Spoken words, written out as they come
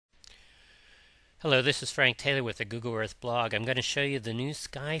Hello, this is Frank Taylor with the Google Earth blog. I'm going to show you the new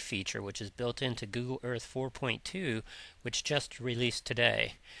Sky feature, which is built into Google Earth 4.2, which just released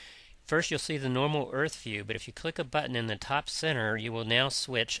today. First, you'll see the normal Earth view, but if you click a button in the top center, you will now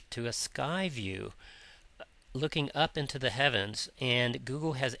switch to a sky view, looking up into the heavens. And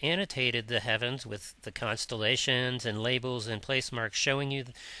Google has annotated the heavens with the constellations and labels and place marks showing you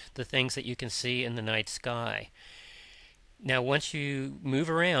the things that you can see in the night sky. Now, once you move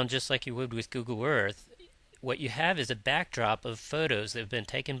around just like you would with Google Earth, what you have is a backdrop of photos that have been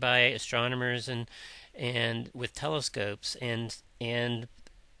taken by astronomers and with telescopes and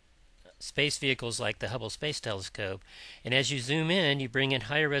space vehicles like the Hubble Space Telescope. And as you zoom in, you bring in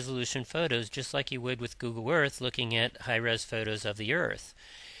higher resolution photos just like you would with Google Earth looking at high-res photos of the Earth.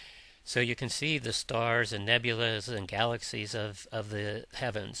 So you can see the stars and nebulas and galaxies of the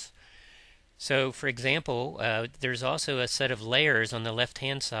heavens. So, for example, there's also a set of layers on the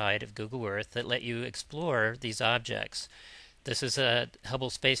left-hand side of Google Earth that let you explore these objects. This is a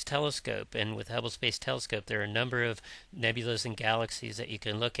Hubble Space Telescope, and with Hubble Space Telescope there are a number of nebulas and galaxies that you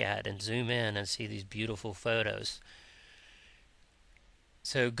can look at and zoom in and see these beautiful photos.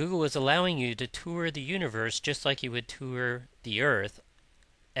 So Google is allowing you to tour the universe just like you would tour the Earth,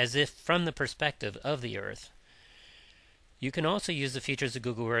 as if from the perspective of the Earth. You can also use the features of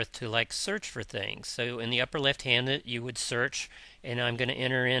Google Earth to search for things. So in the upper left hand you would search, and I'm going to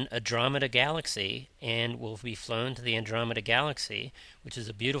enter in Andromeda Galaxy, and we'll be flown to the Andromeda Galaxy, which is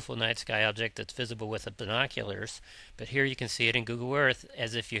a beautiful night sky object that's visible with the binoculars. But here you can see it in Google Earth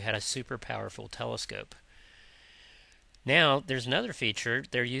as if you had a super powerful telescope. Now there's another feature.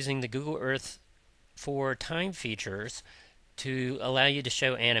 They're using the Google Earth 4 time features to allow you to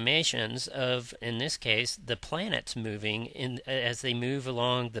show animations of, in this case, the planets moving as they move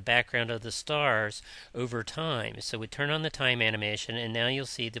along the background of the stars over time. So we turn on the time animation, and now you'll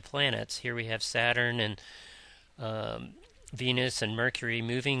see the planets. Here we have Saturn and Venus and Mercury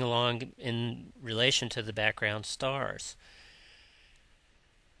moving along in relation to the background stars.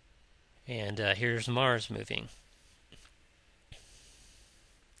 And here's Mars moving.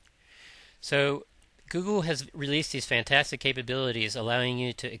 So Google has released these fantastic capabilities allowing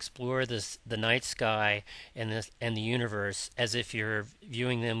you to explore the night sky and the universe as if you're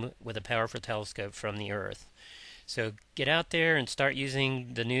viewing them with a powerful telescope from the Earth. So get out there and start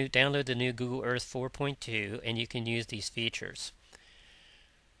using download the new Google Earth 4.2, and you can use these features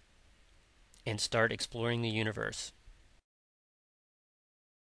and start exploring the universe.